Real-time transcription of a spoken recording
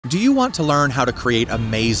Do you want to learn how to create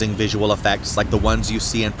amazing visual effects like the ones you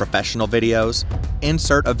see in professional videos?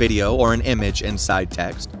 Insert a video or an image inside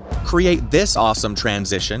text. Create this awesome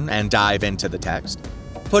transition and dive into the text.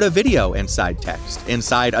 Put a video inside text,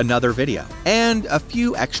 inside another video, and a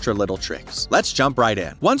few extra little tricks. Let's jump right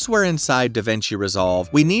in. Once we're inside DaVinci Resolve,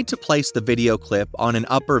 we need to place the video clip on an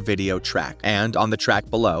upper video track, and on the track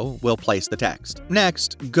below, we'll place the text.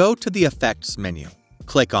 Next, go to the Effects menu.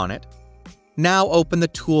 Click on it. Now open the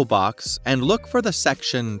toolbox and look for the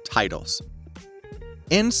section Titles.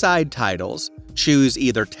 Inside Titles, choose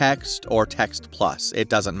either Text or Text Plus, it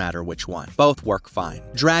doesn't matter which one. Both work fine.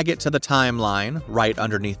 Drag it to the timeline right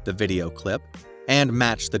underneath the video clip and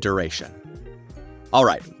match the duration.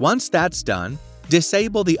 Alright, once that's done,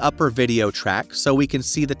 disable the upper video track so we can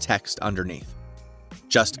see the text underneath.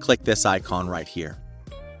 Just click this icon right here.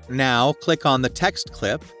 Now click on the text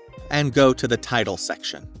clip and go to the title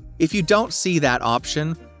section. If you don't see that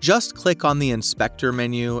option, just click on the Inspector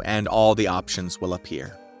menu and all the options will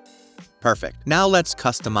appear. Perfect. Now let's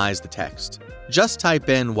customize the text. Just type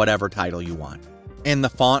in whatever title you want. In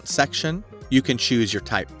the font section, you can choose your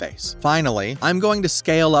typeface. Finally, I'm going to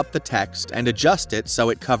scale up the text and adjust it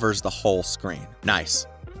so it covers the whole screen. Nice.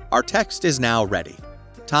 Our text is now ready.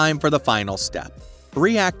 Time for the final step.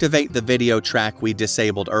 Reactivate the video track we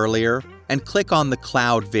disabled earlier and click on the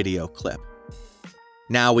cloud video clip.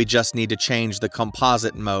 Now we just need to change the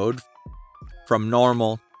composite mode from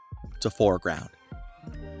normal to foreground.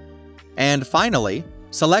 And finally,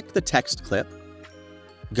 select the text clip,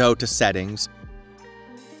 go to Settings,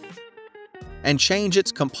 and change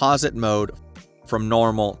its composite mode from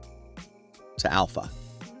normal to alpha.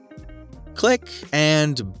 Click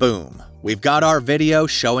and boom, we've got our video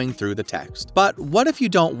showing through the text. But what if you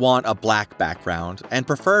don't want a black background and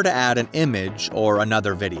prefer to add an image or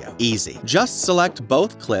another video? Easy. Just select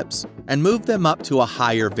both clips and move them up to a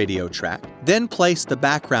higher video track, then place the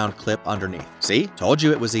background clip underneath. See? Told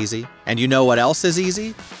you it was easy. And you know what else is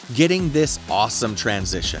easy? Getting this awesome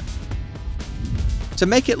transition. To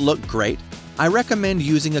make it look great, I recommend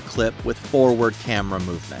using a clip with forward camera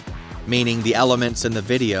movement, meaning the elements in the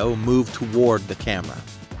video move toward the camera.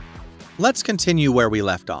 Let's continue where we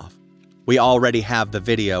left off. We already have the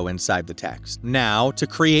video inside the text. Now, to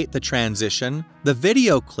create the transition, the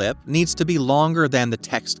video clip needs to be longer than the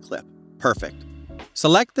text clip. Perfect.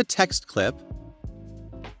 Select the text clip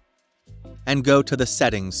and go to the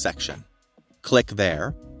Settings section. Click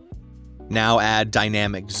there. Now add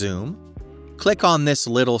Dynamic Zoom. Click on this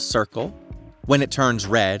little circle. When it turns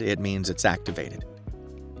red, it means it's activated.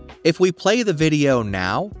 If we play the video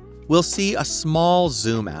now, we'll see a small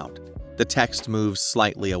zoom out. The text moves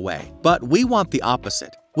slightly away. But we want the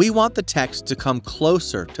opposite. We want the text to come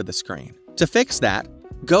closer to the screen. To fix that,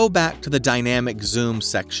 go back to the Dynamic Zoom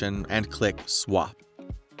section and click Swap.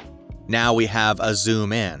 Now we have a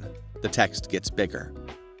zoom in. The text gets bigger.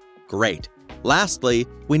 Great. Lastly,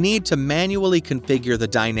 we need to manually configure the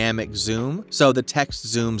dynamic zoom so the text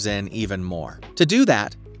zooms in even more. To do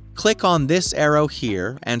that, click on this arrow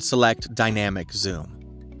here and select Dynamic Zoom.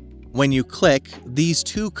 When you click, these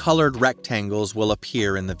two colored rectangles will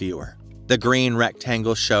appear in the viewer. The green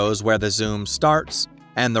rectangle shows where the zoom starts,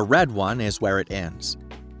 and the red one is where it ends.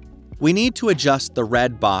 We need to adjust the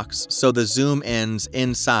red box so the zoom ends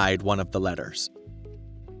inside one of the letters.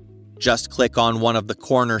 Just click on one of the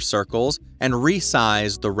corner circles and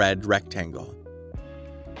resize the red rectangle.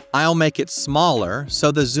 I'll make it smaller so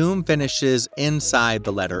the zoom finishes inside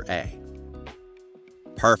the letter A.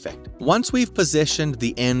 Perfect. Once we've positioned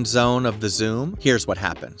the end zone of the zoom, here's what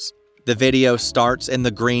happens. The video starts in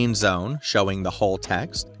the green zone, showing the whole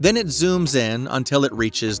text. Then it zooms in until it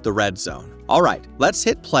reaches the red zone. Alright, let's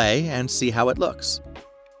hit play and see how it looks.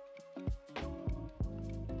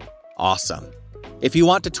 Awesome. If you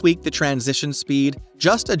want to tweak the transition speed,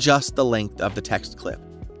 just adjust the length of the text clip.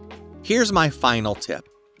 Here's my final tip.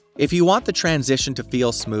 If you want the transition to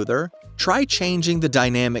feel smoother, try changing the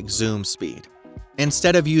dynamic zoom speed.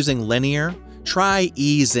 Instead of using linear, try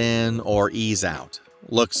ease in or ease out.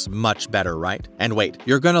 Looks much better, right? And wait,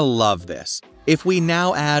 you're gonna love this. If we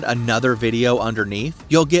now add another video underneath,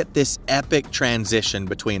 you'll get this epic transition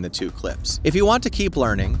between the two clips. If you want to keep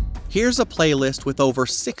learning, here's a playlist with over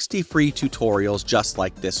 60 free tutorials just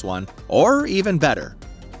like this one, or even better.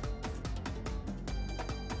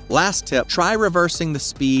 Last tip, try reversing the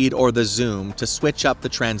speed or the zoom to switch up the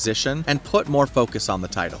transition and put more focus on the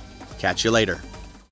title. Catch you later.